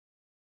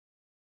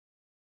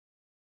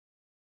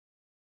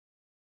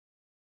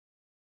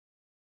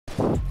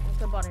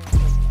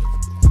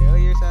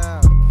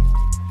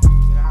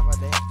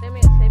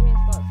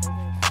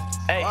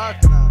Hey,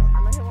 Fuck no.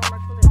 I'ma hit one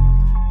more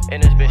clip.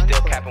 and this bitch One still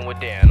clip. capping with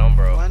Dan,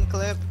 bro. One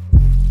clip.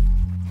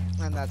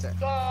 And that's it.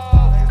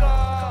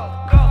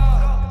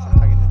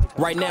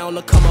 Right now on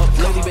the come up,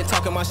 lately been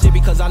talking my shit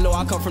because I know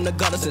I come from the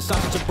gutter since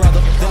I'm such a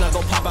brother. Then I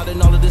go pop out in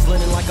all of this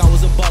linen like I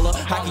was a baller.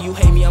 How can you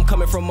hate me? I'm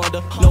coming from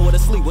under. Nowhere to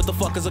sleep, what the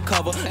fuck is a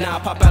cover? Now I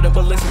pop out in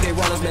ballistic, they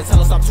runners, man,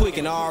 tell us I'm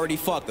tweaking, I already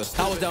fucked us.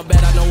 I was down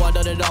bad, I know I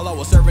done it all, I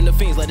was serving the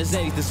fiends, let the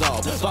zany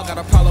dissolve. If I got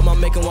a problem, I'm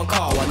making one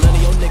call, while none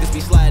of your niggas be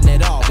sliding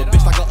at all. But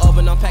bitch like an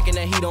oven, I'm packing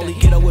that heat, only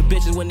get up with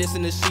bitches when it's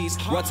in the sheets.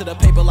 Run to the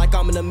paper like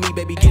I'm in the meat,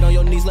 baby, get on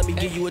your knees, let me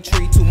give you a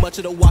treat. Too much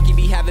of the walkie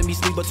be having me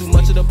sleep, but too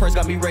much of the purse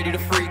got me ready to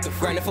freak.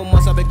 Grinding for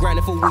months, I've been grinding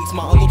for weeks,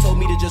 my uncle told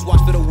me to just watch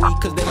for the week,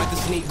 cause they like to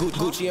sneak.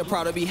 Gucci and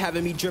Prada be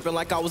having me dripping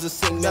like I was a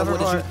sing. Man, what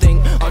did you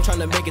think? I'm trying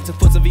to make it to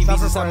foot of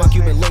VVs inside my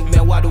Cuban link,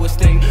 man, why do it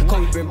sting?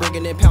 Kobe been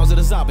bringing in pounds of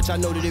the Zod, bitch, I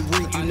know that it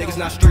reek. You niggas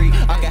not street.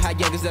 I can have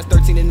youngers that's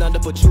 13 and under,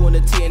 put you on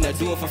the T and they'll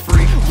do it for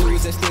free.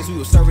 Breweries and stings, we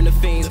was serving the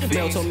fiends.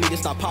 Mel told me to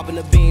stop popping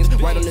the beans.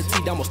 Right on the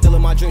T, I'm still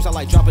in my dreams. I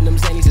like dropping them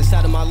zannies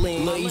inside of my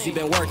lean. Lil' Easy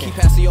been working, keep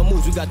passing your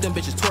moves, we got them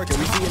bitches twerking.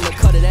 We see in the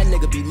cut of that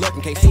nigga be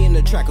lurking. Can't see in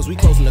the track cause we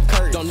closing the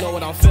curtain. Don't know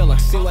what I'm feeling.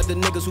 Seem like the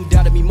niggas who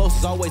doubted me most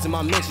is always in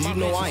my mentions. You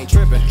know I ain't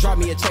tripping. Drop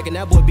me a check and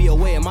that boy be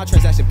away and my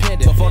transaction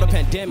pending. Before the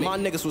pandemic, my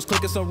niggas was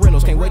clicking some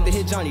rentals. Can't wait to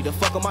hit Johnny to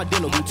fuck up my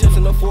dental. Blue tips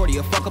in the 40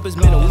 or fuck up his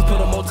mental. We put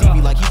him on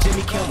TV like he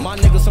Jimmy Kimmel. My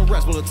niggas some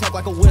rest will attack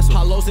like a whistle.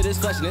 Hollows to this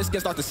flesh and this skin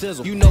start to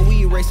sizzle. You know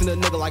we erasing a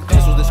nigga like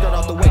pencils. The skirt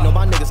off the way, no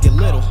my niggas get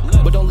little.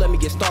 But don't let me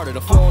get started.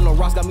 The 4 on the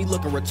rocks got me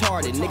looking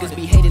retarded. Niggas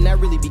be hating, that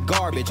really be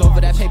garbage.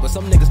 Over that paper,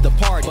 some niggas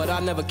departed. But I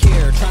never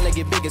care. Trying to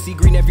get big and see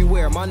green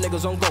everywhere. My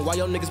niggas on go, why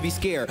your niggas be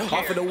scared?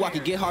 Off of the walkie,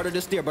 get harder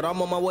to steer. But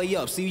I'm on my way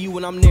up. See you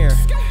when I'm near.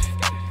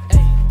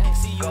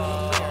 See you when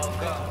I'm near.